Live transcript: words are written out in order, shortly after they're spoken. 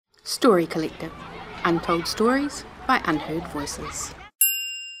Story Collective. Untold stories by unheard voices.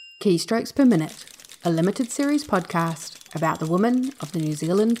 Keystrokes Per Minute, a limited series podcast about the women of the New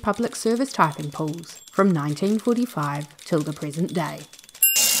Zealand public service typing pools from 1945 till the present day.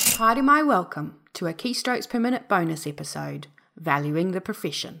 Haere mai welcome to a Keystrokes Per Minute bonus episode, Valuing the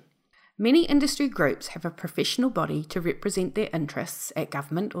Profession. Many industry groups have a professional body to represent their interests at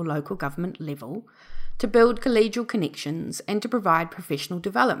government or local government level, to build collegial connections and to provide professional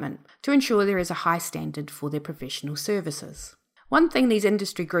development to ensure there is a high standard for their professional services. One thing these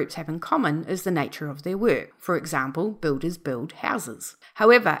industry groups have in common is the nature of their work. For example, builders build houses.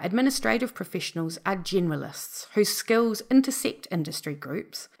 However, administrative professionals are generalists whose skills intersect industry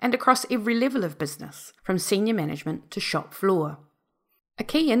groups and across every level of business, from senior management to shop floor. A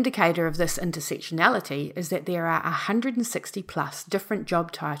key indicator of this intersectionality is that there are 160 plus different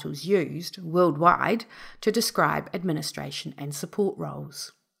job titles used worldwide to describe administration and support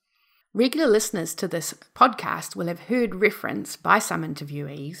roles. Regular listeners to this podcast will have heard reference by some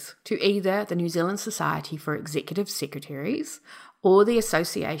interviewees to either the New Zealand Society for Executive Secretaries or the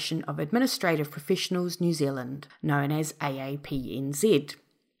Association of Administrative Professionals New Zealand, known as AAPNZ.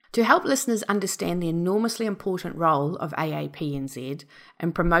 To help listeners understand the enormously important role of AAPNZ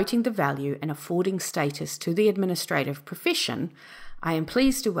in promoting the value and affording status to the administrative profession, I am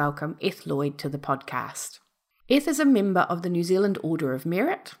pleased to welcome Eth Lloyd to the podcast. Eth is a member of the New Zealand Order of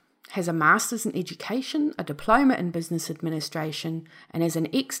Merit, has a Master's in Education, a Diploma in Business Administration, and is an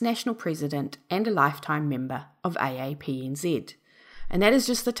ex-National President and a lifetime member of AAPNZ. And that is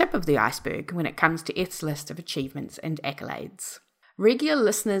just the tip of the iceberg when it comes to Eth's list of achievements and accolades. Regular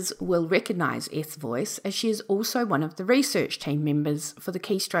listeners will recognise Eth's voice as she is also one of the research team members for the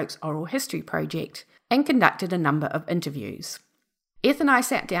Keystrokes Oral History Project and conducted a number of interviews. Eth and I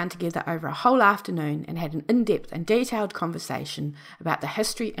sat down together over a whole afternoon and had an in-depth and detailed conversation about the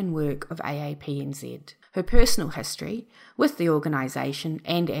history and work of AAPNZ, her personal history with the organisation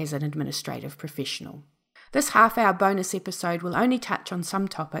and as an administrative professional. This half-hour bonus episode will only touch on some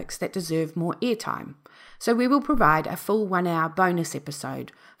topics that deserve more airtime, so we will provide a full 1-hour bonus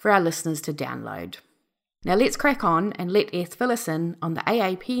episode for our listeners to download. Now let's crack on and let Eth fill us in on the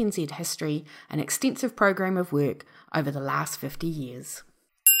AAPNZ history and extensive program of work over the last 50 years.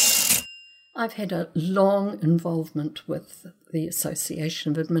 I've had a long involvement with the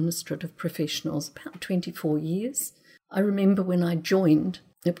Association of Administrative Professionals, about 24 years. I remember when I joined,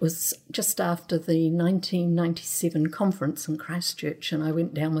 it was just after the 1997 conference in Christchurch, and I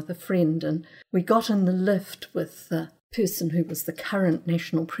went down with a friend and we got in the lift with the person who was the current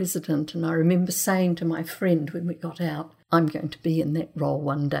national president, and I remember saying to my friend when we got out, I'm going to be in that role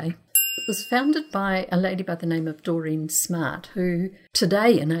one day. It was founded by a lady by the name of Doreen Smart, who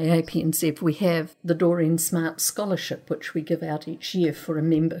today in AAPNZ we have the Doreen Smart Scholarship, which we give out each year for a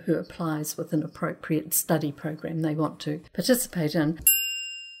member who applies with an appropriate study program they want to participate in.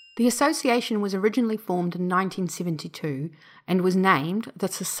 The association was originally formed in 1972 and was named the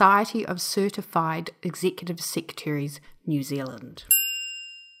Society of Certified Executive Secretaries New Zealand.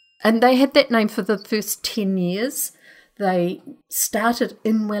 And they had that name for the first 10 years. They started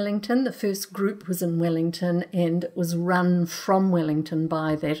in Wellington. The first group was in Wellington and it was run from Wellington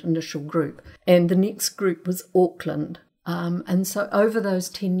by that initial group. And the next group was Auckland. And so over those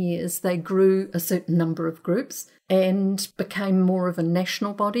 10 years, they grew a certain number of groups and became more of a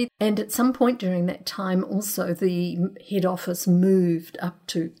national body. And at some point during that time, also the head office moved up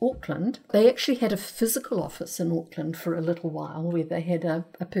to Auckland. They actually had a physical office in Auckland for a little while where they had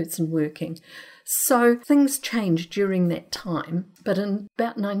a person working. So things changed during that time, but in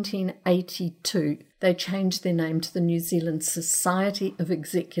about 1982, they changed their name to the New Zealand Society of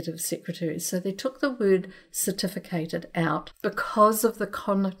Executive Secretaries. So they took the word certificated out because of the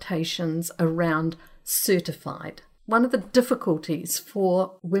connotations around certified. One of the difficulties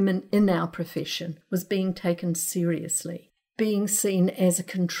for women in our profession was being taken seriously, being seen as a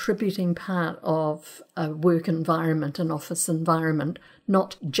contributing part of a work environment, an office environment,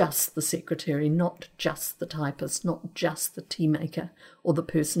 not just the secretary, not just the typist, not just the tea maker or the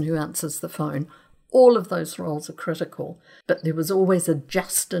person who answers the phone. All of those roles are critical, but there was always a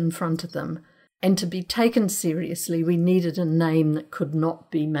just in front of them. And to be taken seriously, we needed a name that could not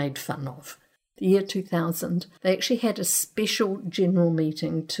be made fun of. The year 2000, they actually had a special general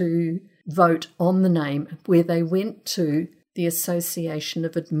meeting to vote on the name where they went to the Association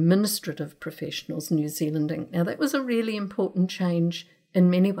of Administrative Professionals New Zealand Inc. Now, that was a really important change in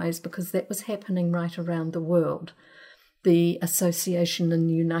many ways because that was happening right around the world. The association in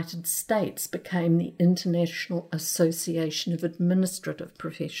the United States became the International Association of Administrative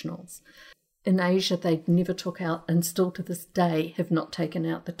Professionals. in Asia they never took out, and still to this day have not taken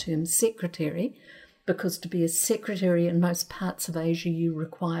out, the term secretary, because to be a secretary in most parts of Asia you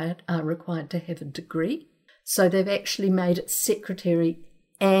are required to have a degree. So they've actually made it secretary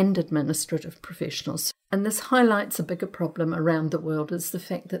and administrative professionals. And this highlights a bigger problem around the world, is the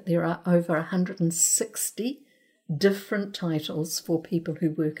fact that there are over 160 different titles for people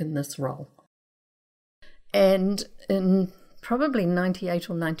who work in this role. And in probably 98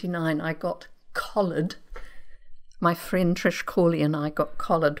 or 99, I got collared. My friend Trish Corley and I got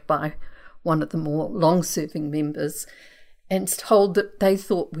collared by one of the more long-serving members and told that they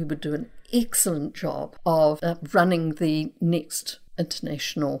thought we would do an excellent job of running the next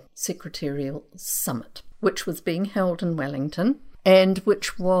International Secretarial Summit, which was being held in Wellington and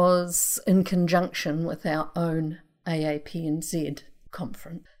which was in conjunction with our own AAPNZ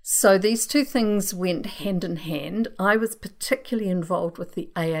conference. So these two things went hand in hand. I was particularly involved with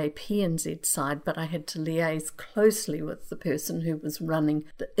the AAPNZ side, but I had to liaise closely with the person who was running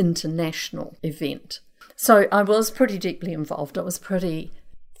the international event. So I was pretty deeply involved. I was pretty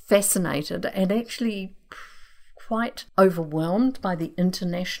fascinated and actually quite overwhelmed by the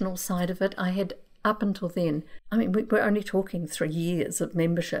international side of it. I had, up until then, we're only talking 3 years of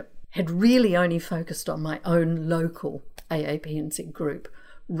membership, had really only focused on my own local AAPNZ group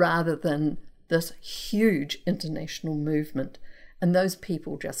rather than this huge international movement. And those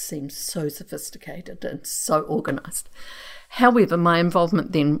people just seemed so sophisticated and so organised. However, my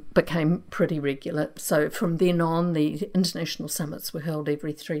involvement then became pretty regular. So from then on, the international summits were held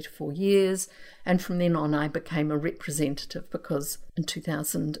every 3 to 4 years. And from then on, I became a representative because in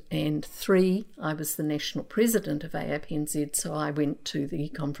 2003, I was the national president of AAPNZ. So I went to the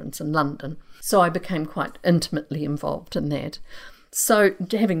conference in London. So I became quite intimately involved in that. So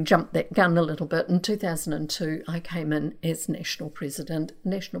having jumped that gun a little bit, in 2002, I came in as national president.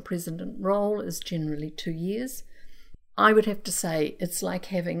 National president role is generally 2 years. I would have to say it's like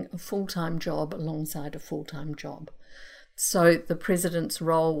having a full-time job alongside a full-time job. So the president's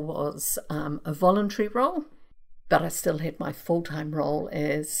role was a voluntary role, but I still had my full-time role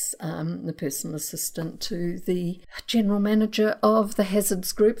as the personal assistant to the general manager of the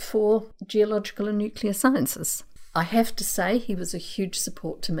Hazards Group for Geological and Nuclear Sciences. I have to say he was a huge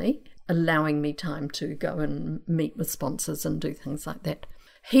support to me, allowing me time to go and meet with sponsors and do things like that.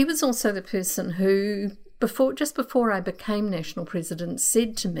 He was also the person who, just before I became national president,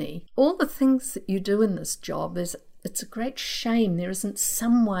 said to me, all the things that you do in this job, it's a great shame there isn't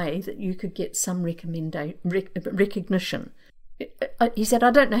some way that you could get some recognition. He said,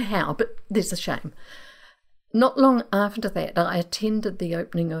 I don't know how, but there's a shame. Not long after that, I attended the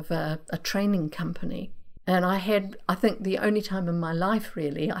opening of a training company. And I think the only time in my life,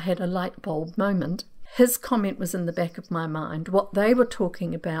 really, I had a light bulb moment. His comment was in the back of my mind. What they were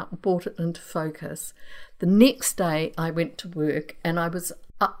talking about brought it into focus. The next day I went to work and I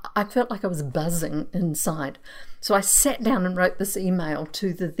felt like I was buzzing inside. So I sat down and wrote this email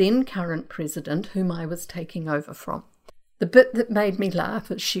to the then current president, whom I was taking over from. The bit that made me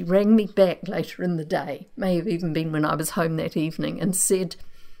laugh is she rang me back later in the day, may have even been when I was home that evening, and said,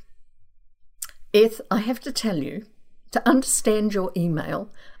 Eth, I have to tell you, to understand your email,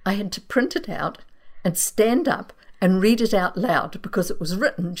 I had to print it out and stand up and read it out loud because it was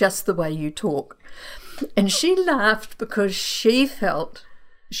written just the way you talk. And she laughed because she felt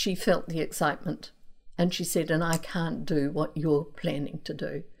the excitement. And she said, and I can't do what you're planning to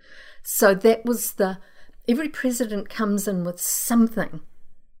do. So that was every president comes in with something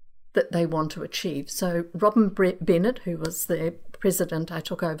that they want to achieve. So Robin Bennett, who was the president I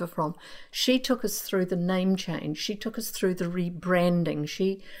took over from, she took us through the name change. She took us through the rebranding.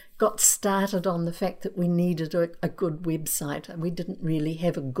 She got started on the fact that we needed a good website. We didn't really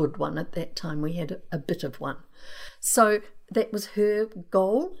have a good one at that time. We had a bit of one. So that was her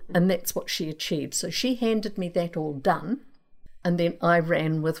goal, and that's what she achieved. So she handed me that all done, and then I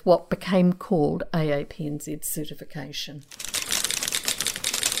ran with what became called AAPNZ certification.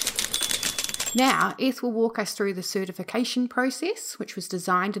 Now, Eth will walk us through the certification process, which was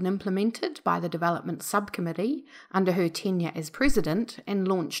designed and implemented by the Development Subcommittee under her tenure as President and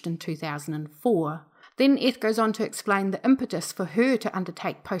launched in 2004. Then Eth goes on to explain the impetus for her to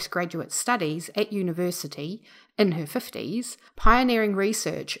undertake postgraduate studies at university in her 50s, pioneering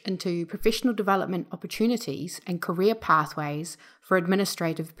research into professional development opportunities and career pathways for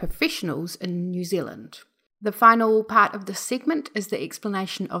administrative professionals in New Zealand. The final part of this segment is the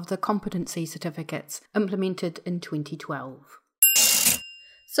explanation of the competency certificates implemented in 2012.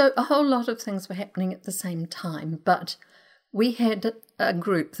 So a whole lot of things were happening at the same time, but we had a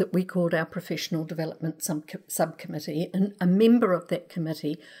group that we called our Professional Development Subcommittee, and a member of that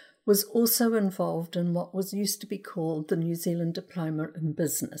committee was also involved in what was used to be called the New Zealand Diploma in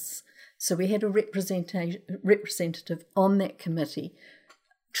Business. So we had a representative on that committee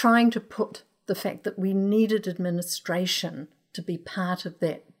trying to put the fact that we needed administration to be part of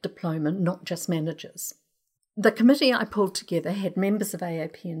that diploma, not just managers. The committee I pulled together had members of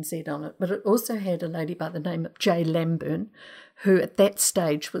AAPNZ on it, but it also had a lady by the name of Jay Lamburn, who at that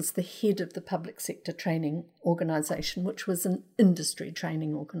stage was the head of the Public Sector Training Organisation, which was an industry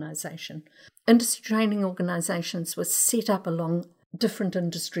training organisation. Industry training organisations were set up along different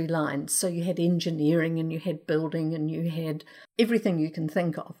industry lines. So you had engineering and you had building and you had everything you can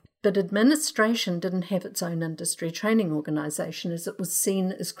think of. But administration didn't have its own industry training organisation, as it was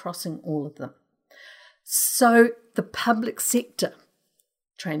seen as crossing all of them. So the public sector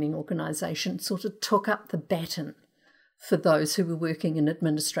training organisation sort of took up the baton for those who were working in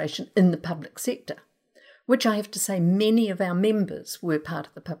administration in the public sector, which I have to say many of our members were part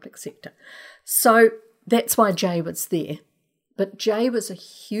of the public sector. So that's why Jay was there. But Jay was a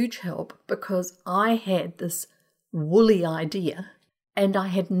huge help because I had this woolly idea and I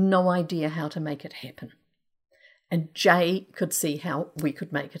had no idea how to make it happen. And Jay could see how we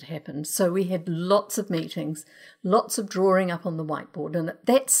could make it happen. So we had lots of meetings, lots of drawing up on the whiteboard. And at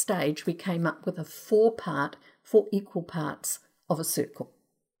that stage, we came up with a four equal parts of a circle.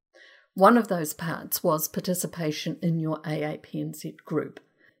 One of those parts was participation in your AAPNZ group.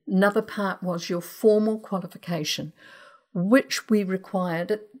 Another part was your formal qualification, which we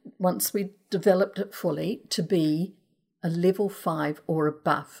required, once we developed it fully, to be a level 5 or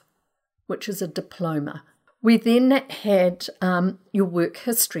above, which is a diploma. We then had your work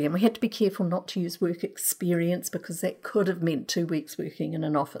history, and we had to be careful not to use work experience because that could have meant 2 weeks working in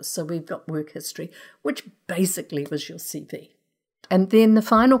an office. So we've got work history, which basically was your CV. And then the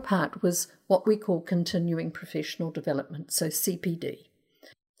final part was what we call continuing professional development, so CPD.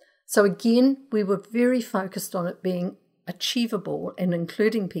 So again, we were very focused on it being achievable and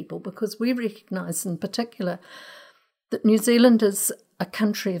including people because we recognise in particular that New Zealand is a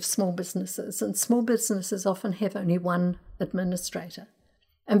country of small businesses, and small businesses often have only one administrator.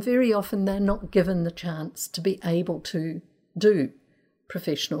 And very often they're not given the chance to be able to do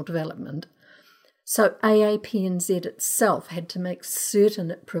professional development. So AAPNZ itself had to make certain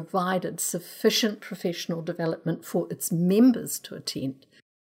it provided sufficient professional development for its members to attend.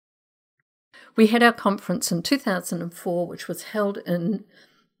 We had our conference in 2004, which was held in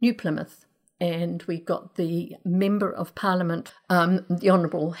New Plymouth, and we got the Member of Parliament, the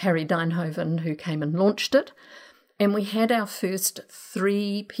Honourable Harry Duynhoven, who came and launched it. And we had our first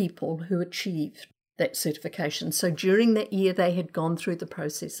 3 people who achieved that certification. So during that year, they had gone through the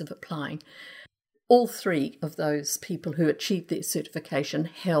process of applying. All 3 of those people who achieved their certification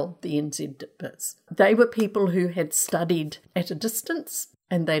held the NZDPS. They were people who had studied at a distance,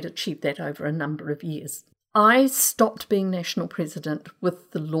 and they'd achieved that over a number of years. I stopped being national president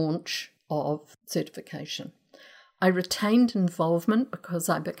with the launch of certification. I retained involvement because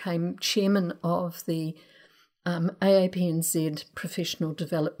I became chairman of the AAPNZ Professional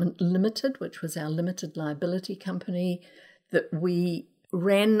Development Limited, which was our limited liability company that we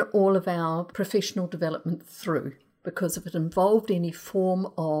ran all of our professional development through, because if it involved any form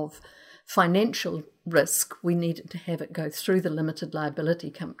of financial risk, we needed to have it go through the limited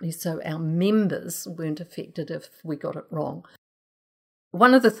liability company so our members weren't affected if we got it wrong.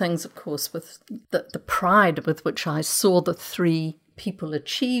 One of the things, of course, with the pride with which I saw the 3 people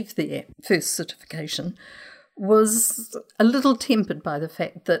achieve their first certification was a little tempered by the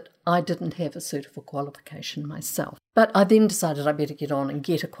fact that I didn't have a suitable qualification myself. But I then decided I better get on and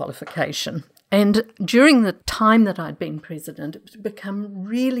get a qualification. And during the time that I'd been president, it had become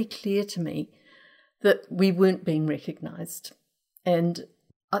really clear to me that we weren't being recognised. And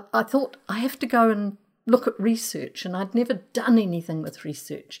I thought, I have to go and look at research, and I'd never done anything with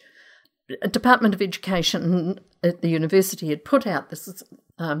research. A Department of Education at the university had put out this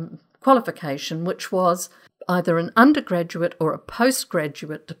qualification, which was either an undergraduate or a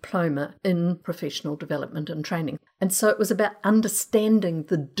postgraduate diploma in professional development and training. And so it was about understanding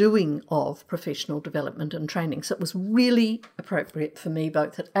the doing of professional development and training. So it was really appropriate for me,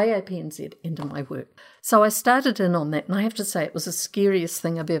 both at AAPNZ and in my work. So I started in on that, and I have to say it was the scariest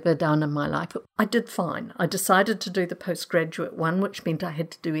thing I've ever done in my life. I did fine. I decided to do the postgraduate one, which meant I had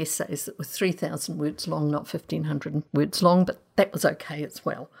to do essays that were 3,000 words long, not 1,500 words long, but that was okay as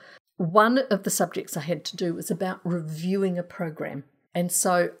well. One of the subjects I had to do was about reviewing a program. And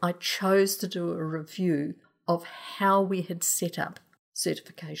so I chose to do a review of how we had set up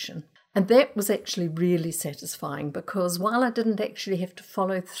certification. And that was actually really satisfying because while I didn't actually have to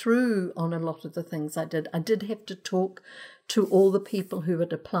follow through on a lot of the things I did have to talk to all the people who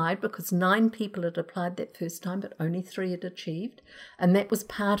had applied, because 9 people had applied that first time, but only 3 had achieved. And that was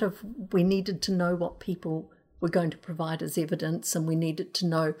part of, we needed to know what people were going to provide as evidence, and we needed to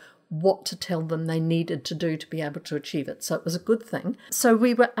know what to tell them they needed to do to be able to achieve it. So it was a good thing. So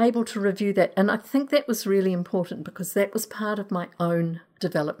we were able to review that. And I think that was really important, because that was part of my own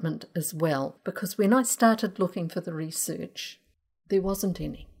development as well. Because when I started looking for the research, there wasn't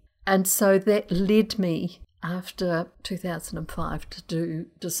any. And so that led me, after 2005, to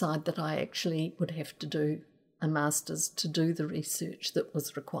decide that I actually would have to do a master's to do the research that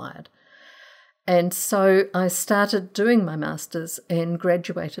was required. And so I started doing my master's and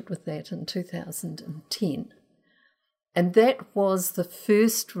graduated with that in 2010. And that was the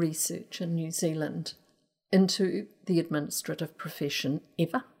first research in New Zealand into the administrative profession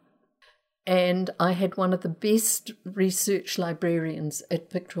ever. And I had one of the best research librarians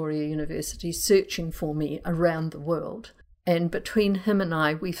at Victoria University searching for me around the world. And between him and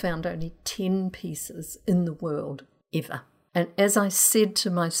I, we found only 10 pieces in the world ever. And as I said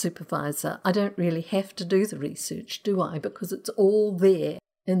to my supervisor, I don't really have to do the research, do I? Because it's all there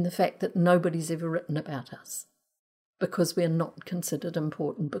in the fact that nobody's ever written about us, because we're not considered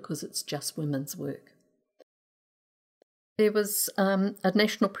important, because it's just women's work. There was a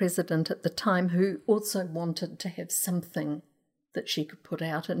national president at the time who also wanted to have something that she could put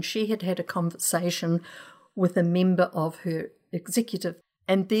out, and she had had a conversation with a member of her executive,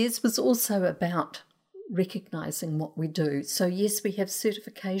 and theirs was also about recognising what we do. So yes, we have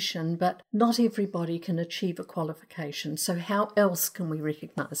certification, but not everybody can achieve a qualification. So how else can we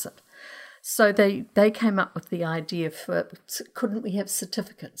recognise it? So they came up with the idea for, couldn't we have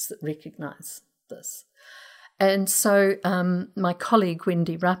certificates that recognise this? And so my colleague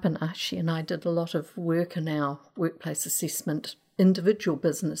Wendy Rapana, she and I did a lot of work in our workplace assessment, individual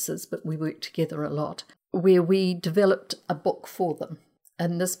businesses, but we worked together a lot, where we developed a book for them.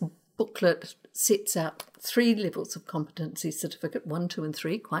 And this booklet sets out 3 levels of competency certificate, 1, 2 and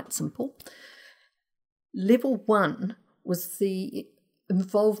 3, quite simple. Level 1 was the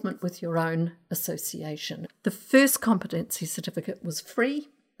involvement with your own association. The first competency certificate was free.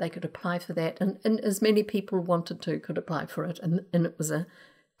 They could apply for that, and as many people wanted to could apply for it, and it was a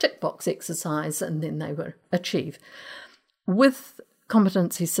tick box exercise, and then they were achieved. With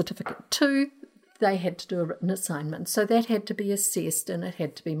competency certificate 2, they had to do a written assignment, so that had to be assessed and it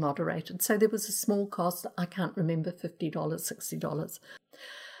had to be moderated. So there was a small cost, I can't remember, $50, $60.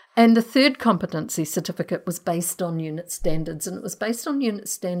 And the third competency certificate was based on unit standards, and it was based on unit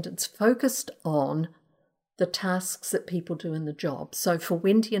standards focused on the tasks that people do in the job. So for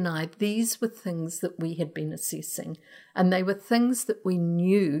Wendy and I, these were things that we had been assessing, and they were things that we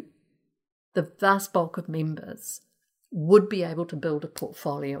knew the vast bulk of members would be able to build a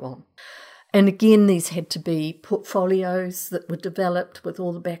portfolio on. And again, these had to be portfolios that were developed with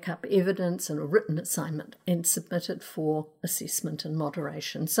all the backup evidence and a written assignment and submitted for assessment and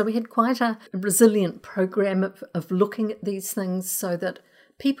moderation. So we had quite a resilient program of looking at these things so that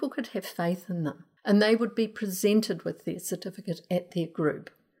people could have faith in them. And they would be presented with their certificate at their group.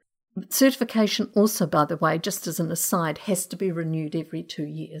 Certification also, by the way, just as an aside, has to be renewed every 2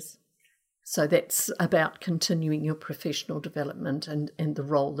 years. So that's about continuing your professional development and the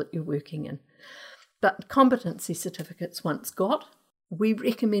role that you're working in. But competency certificates once got, we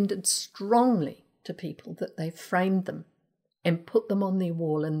recommended strongly to people that they framed them and put them on their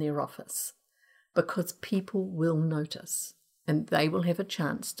wall in their office, because people will notice and they will have a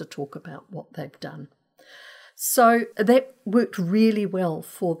chance to talk about what they've done. So that worked really well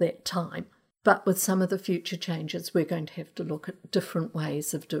for that time. But with some of the future changes, we're going to have to look at different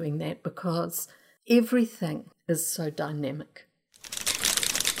ways of doing that, because everything is so dynamic.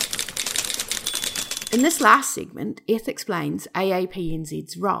 In this last segment, Eth explains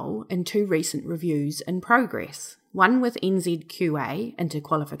AAPNZ's role in 2 recent reviews in progress, one with NZQA into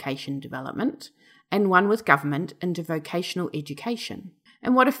qualification development, and one with government into vocational education,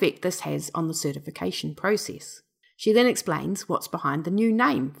 and what effect this has on the certification process. She then explains what's behind the new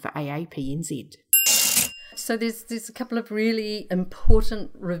name for AAPNZ. So there's a couple of really important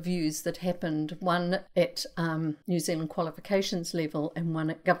reviews that happened, one at New Zealand qualifications level and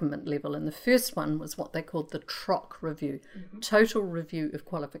one at government level. And the first one was what they called the TROC review, Total Review of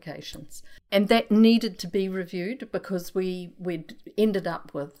Qualifications. And that needed to be reviewed because we'd ended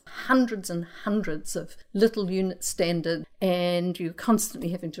up with hundreds and hundreds of little unit standards, and you're constantly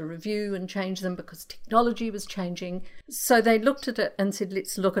having to review and change them because technology was changing. So they looked at it and said,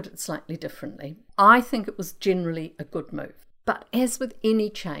 let's look at it slightly differently. I think it was generally a good move. But as with any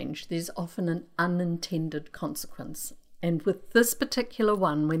change, there's often an unintended consequence. And with this particular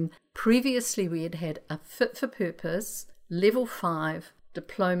one, when previously we had had a fit-for-purpose, level 5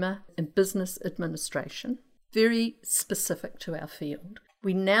 diploma in business administration, very specific to our field.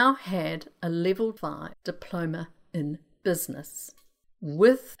 We now had a level 5 diploma in business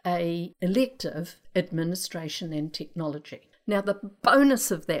with a elective administration and technology. Now the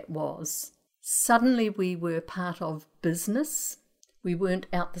bonus of that was suddenly we were part of business. We weren't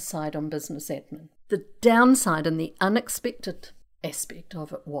out the side on business admin. The downside and the unexpected aspect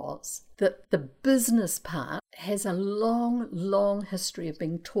of it was that the business part has a long history of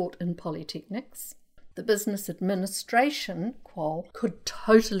being taught in polytechnics. The business administration qual could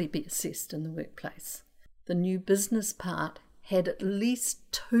totally be assessed in the workplace. The new business part had at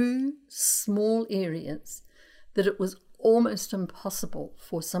least 2 small areas that it was almost impossible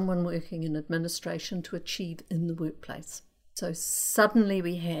for someone working in administration to achieve in the workplace. So suddenly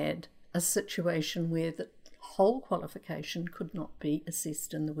we had a situation where the whole qualification could not be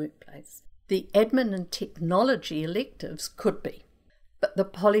assessed in the workplace. The admin and technology electives could be, but the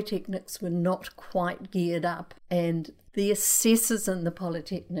polytechnics were not quite geared up, and the assessors in the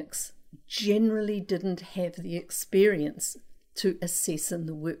polytechnics generally didn't have the experience to assess in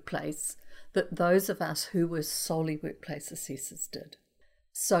the workplace that those of us who were solely workplace assessors did.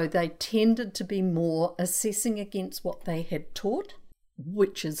 So they tended to be more assessing against what they had taught,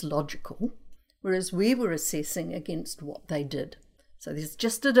 which is logical, whereas we were assessing against what they did. So there's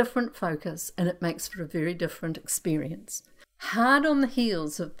just a different focus, and it makes for a very different experience. Hard on the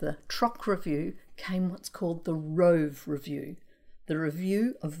heels of the TROC review came what's called the ROVE review, the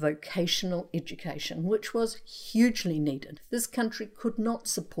Review of Vocational Education, which was hugely needed. This country could not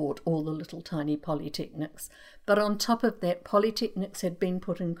support all the little tiny polytechnics, but on top of that, polytechnics had been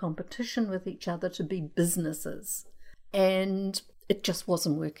put in competition with each other to be businesses, and it just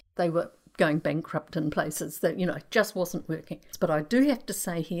wasn't working. They were going bankrupt in places that, it just wasn't working. But I do have to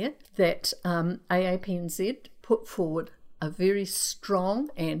say here that AAPNZ put forward a very strong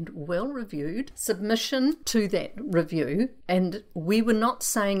and well-reviewed submission to that review, and we were not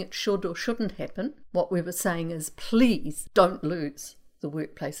saying it should or shouldn't happen. What we were saying is, please don't lose the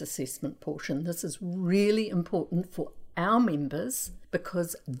workplace assessment portion. This is really important for our members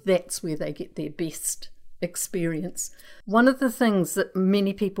because that's where they get their best experience. One of the things that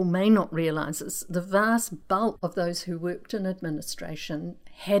many people may not realise is the vast bulk of those who worked in administration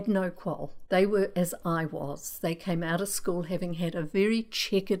had no qual. They were as I was. They came out of school having had a very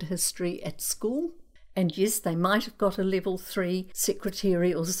checkered history at school. And yes, they might have got a level 3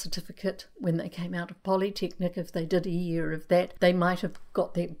 secretarial certificate when they came out of Polytechnic. If they did a year of that, they might have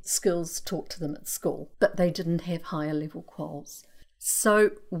got their skills taught to them at school, but they didn't have higher level quals.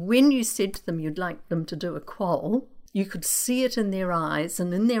 So when you said to them you'd like them to do a qual, you could see it in their eyes,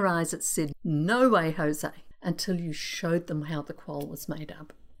 and in their eyes it said, "No way, Jose," until you showed them how the qual was made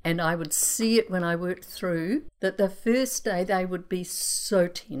up. And I would see it when I worked through that the first day they would be so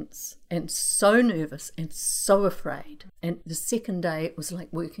tense and so nervous and so afraid. And the second day it was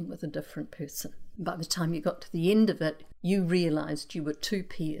like working with a different person. By the time you got to the end of it, you realised you were 2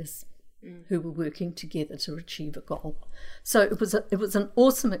 peers who were working together to achieve a goal. So it was an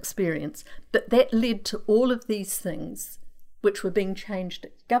awesome experience, but that led to all of these things which were being changed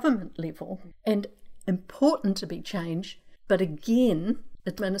at government level and important to be changed, but again,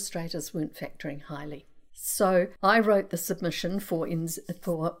 administrators weren't factoring highly. So I wrote the submission for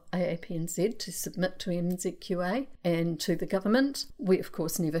AAPNZ to submit to NZQA and to the government. We, of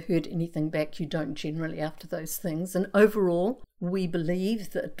course, never heard anything back. You don't generally after those things. And overall, we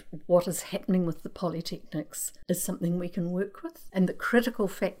believe that what is happening with the polytechnics is something we can work with. And the critical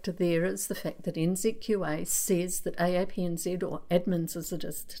factor there is the fact that NZQA says that AAPNZ, or admins as it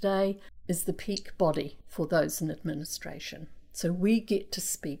is today, is the peak body for those in administration. So we get to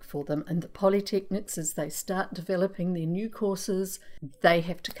speak for them, and the polytechnics, as they start developing their new courses, they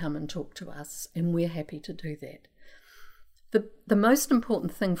have to come and talk to us, and we're happy to do that. The most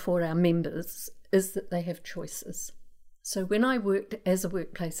important thing for our members is that they have choices. So when I worked as a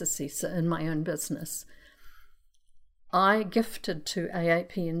workplace assessor in my own business, I gifted to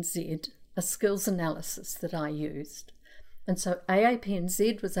AAPNZ a skills analysis that I used. And so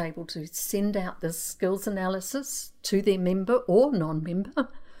AAPNZ was able to send out this skills analysis to their member or non-member.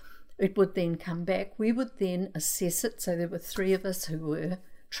 It would then come back. We would then assess it. So there were 3 of us who were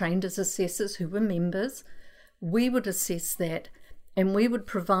trained as assessors who were members. We would assess that, and we would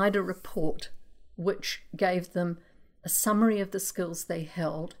provide a report which gave them a summary of the skills they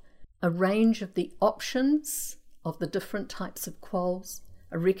held, a range of the options of the different types of quals,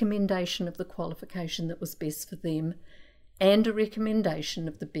 a recommendation of the qualification that was best for them, and a recommendation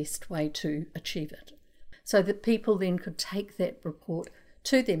of the best way to achieve it. So that people then could take that report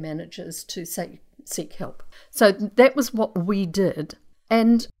to their managers to say, seek help. So that was what we did.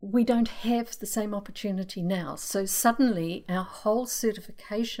 And we don't have the same opportunity now. So suddenly our whole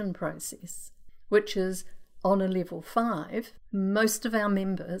certification process, which is on a level 5, most of our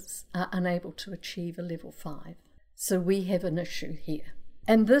members are unable to achieve a level 5. So we have an issue here.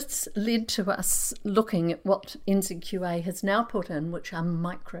 And this led to us looking at what NZQA has now put in, which are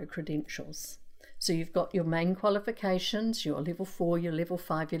micro-credentials. So you've got your main qualifications, your level 4, your level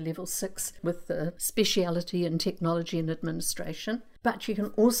 5, your level 6 with the speciality in technology and administration, but you can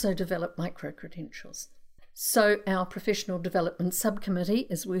also develop micro-credentials. So our professional development subcommittee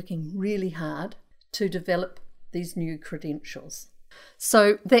is working really hard to develop these new credentials.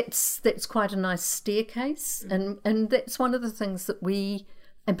 So that's quite a nice staircase, and that's one of the things that we,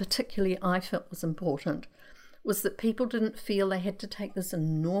 and particularly I felt was important, was that people didn't feel they had to take this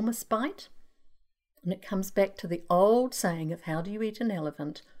enormous bite. And it comes back to the old saying of how do you eat an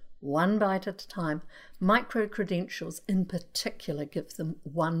elephant? One bite at a time. Micro-credentials in particular give them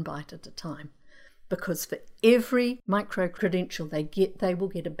one bite at a time. Because for every micro-credential they get, they will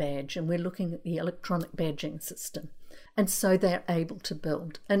get a badge. And we're looking at the electronic badging system. And so they're able to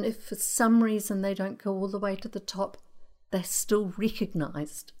build. And if for some reason they don't go all the way to the top, they're still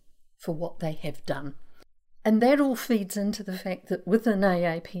recognised for what they have done. And that all feeds into the fact that within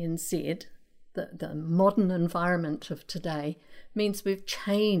AAPNZ, the modern environment of today means we've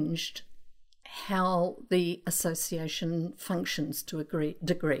changed how the association functions to a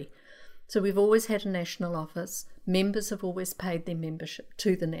degree. So we've always had a national office. Members have always paid their membership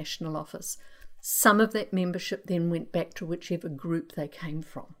to the national office. Some of that membership then went back to whichever group they came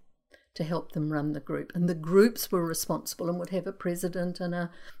from to help them run the group. And the groups were responsible and would have a president and a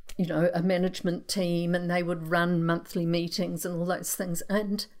management team, and they would run monthly meetings and all those things.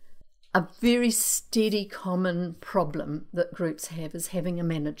 And a very steady common problem that groups have is having a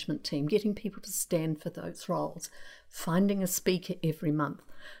management team, getting people to stand for those roles, finding a speaker every month.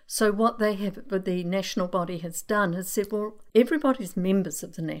 So what the national body has done is said, well, everybody's members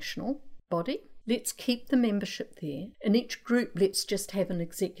of the national body. Let's keep the membership there. In each group, let's just have an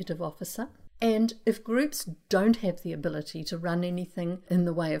executive officer. And if groups don't have the ability to run anything in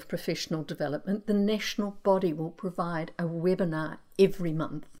the way of professional development, the national body will provide a webinar every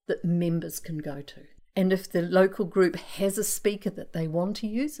month that members can go to. And if the local group has a speaker that they want to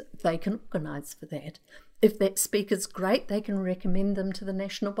use, they can organise for that. If that speaker's great, they can recommend them to the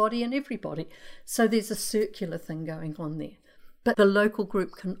national body and everybody. So there's a circular thing going on there. But the local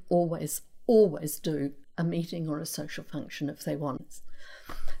group can always do a meeting or a social function if they want.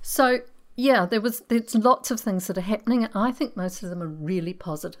 So yeah, there's lots of things that are happening, and I think most of them are really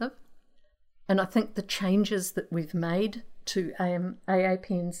positive. And I think the changes that we've made to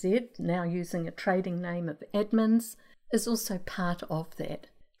AAPNZ, now using a trading name of admins, is also part of that.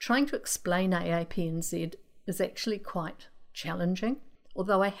 Trying to explain AAPNZ is actually quite challenging.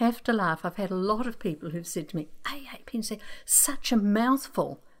 Although I have to laugh, I've had a lot of people who've said to me, AAPNZ, such a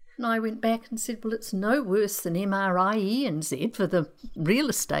mouthful. And I went back and said, well, it's no worse than MRIENZ for the real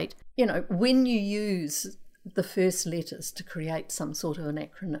estate. You know, when you use the first letters to create some sort of an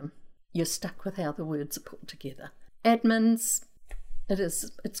acronym, you're stuck with how the words are put together. Admins,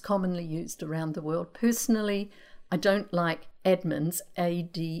 it's commonly used around the world. Personally, I don't like admins,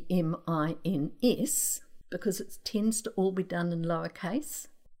 ADMINS, because it tends to all be done in lowercase.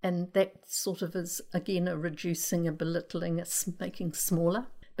 And that sort of is, again, a reducing, a belittling, a making smaller.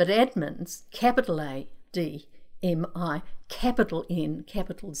 But admins, capital A, D, M, I, capital N,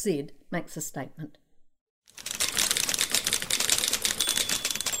 capital Z, makes a statement.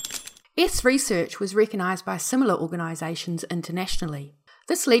 S Research was recognised by similar organisations internationally.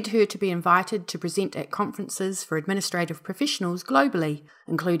 This led her to be invited to present at conferences for administrative professionals globally,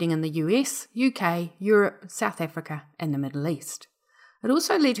 including in the US, UK, Europe, South Africa and the Middle East. It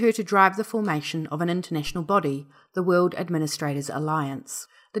also led her to drive the formation of an international body, the World Administrators Alliance.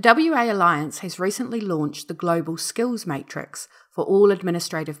 The WA Alliance has recently launched the Global Skills Matrix for all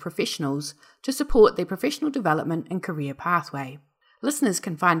administrative professionals to support their professional development and career pathway. Listeners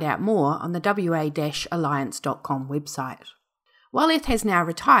can find out more on the wa-alliance.com website. While Eth has now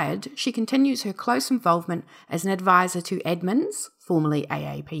retired, she continues her close involvement as an advisor to admins, formerly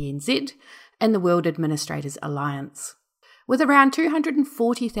AAPNZ, and the World Administrators Alliance. With around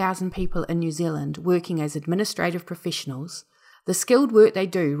 240,000 people in New Zealand working as administrative professionals, the skilled work they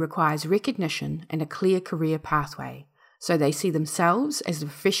do requires recognition and a clear career pathway, so they see themselves as the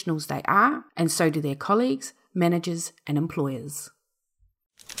professionals they are, and so do their colleagues, managers and employers.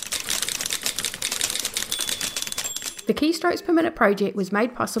 The Keystrokes Per Minute project was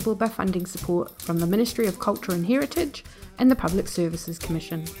made possible by funding support from the Ministry of Culture and Heritage and the Public Services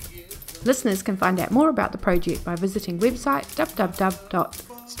Commission. Listeners can find out more about the project by visiting website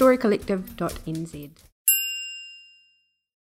www.storycollective.nz.